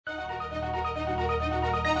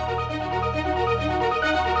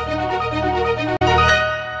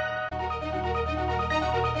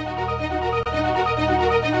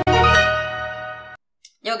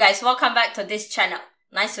guys, welcome back to this channel.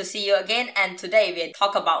 Nice to see you again, and today we'll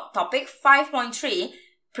talk about topic 5.3,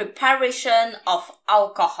 preparation of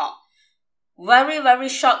alcohol. Very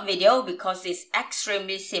short video because it's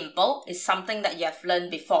extremely simple. It's something that you have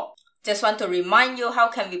learned before. Just want to remind you how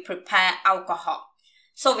can we prepare alcohol.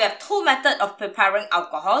 So we have two methods of preparing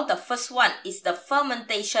alcohol. The first one is the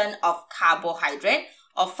fermentation of carbohydrate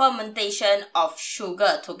or fermentation of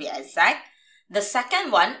sugar to be exact. The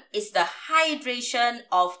second one is the hydration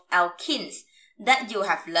of alkenes that you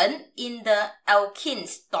have learned in the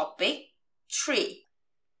alkenes topic 3.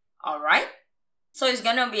 Alright, so it's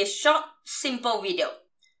gonna be a short, simple video.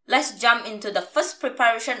 Let's jump into the first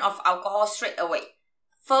preparation of alcohol straight away.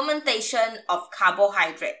 Fermentation of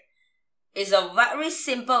carbohydrate is a very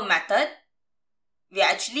simple method. We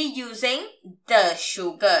are actually using the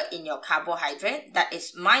sugar in your carbohydrate, that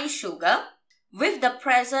is my sugar, with the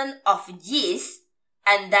presence of yeast,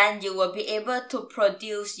 and then you will be able to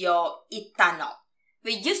produce your ethanol.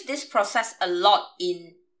 We use this process a lot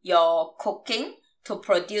in your cooking to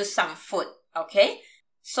produce some food, okay?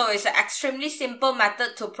 So it's an extremely simple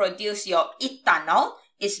method to produce your ethanol.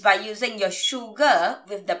 It's by using your sugar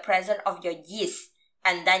with the presence of your yeast,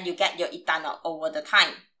 and then you get your ethanol over the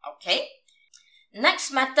time, okay?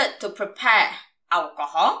 Next method to prepare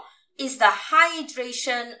alcohol is the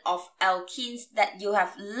hydration of alkenes that you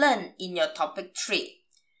have learned in your topic 3.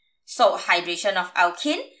 So hydration of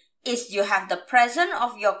alkene is you have the presence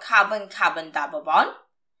of your carbon-carbon double bond,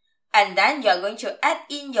 and then you are going to add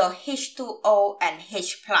in your H2O and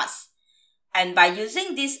H+. And by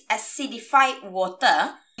using this acidified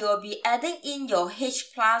water, you will be adding in your H+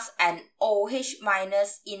 and OH-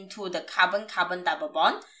 into the carbon-carbon double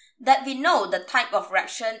bond that we know the type of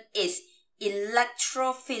reaction is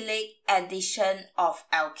electrophilic addition of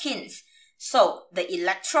alkenes. So the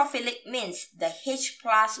electrophilic means the H+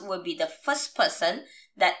 will be the first person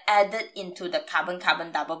that added into the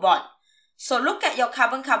carbon-carbon double bond. So look at your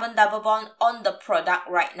carbon-carbon double bond on the product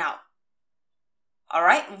right now.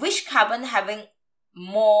 Alright, which carbon having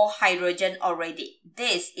more hydrogen already?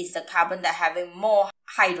 This is the carbon that having more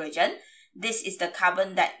hydrogen. This is the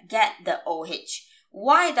carbon that get the OH.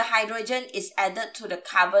 Why the hydrogen is added to the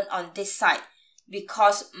carbon on this side?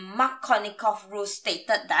 Because Markovnikov rule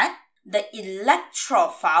stated that the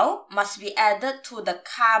electrophile must be added to the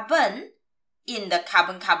carbon in the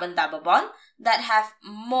carbon-carbon double bond that have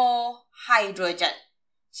more hydrogen.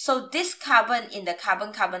 So this carbon in the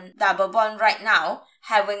carbon-carbon double bond right now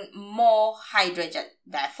having more hydrogen.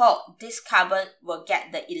 Therefore, this carbon will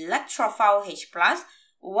get the electrophile H+,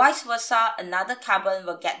 vice versa, another carbon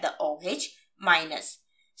will get the OH-.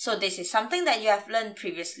 So this is something that you have learned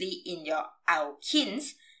previously in your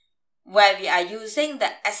alkenes, where we are using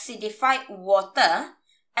the acidified water,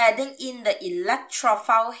 adding in the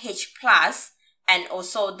electrophile H+ and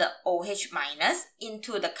also the OH-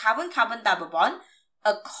 into the carbon-carbon double bond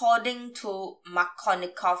according to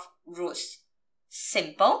Markovnikov rules.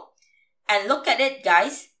 Simple. And look at it,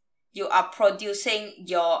 guys. You are producing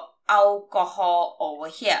your alcohol over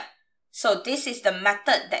here. So this is the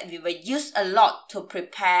method that we will use a lot to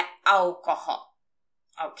prepare alcohol.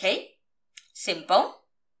 Okay? Simple.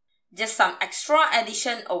 Just some extra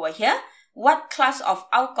addition over here. What class of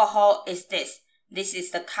alcohol is this? This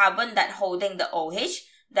is the carbon that holding the OH.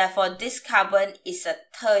 Therefore, this carbon is a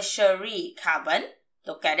tertiary carbon.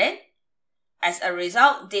 Look at it. As a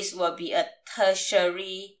result, this will be a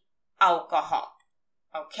tertiary alcohol.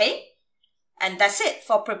 Okay? And that's it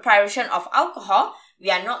for preparation of alcohol. We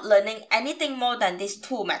are not learning anything more than these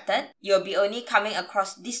two methods. You'll be only coming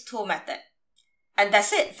across these two methods. And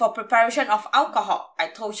that's it for preparation of alcohol. I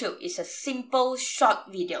told you it's a simple, short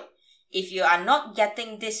video. If you are not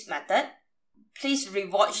getting this method, please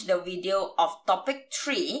rewatch the video of topic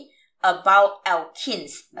 3 about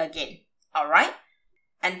alkenes again. Alright?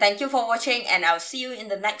 And thank you for watching, and I'll see you in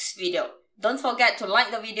the next video. Don't forget to like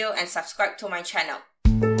the video and subscribe to my channel.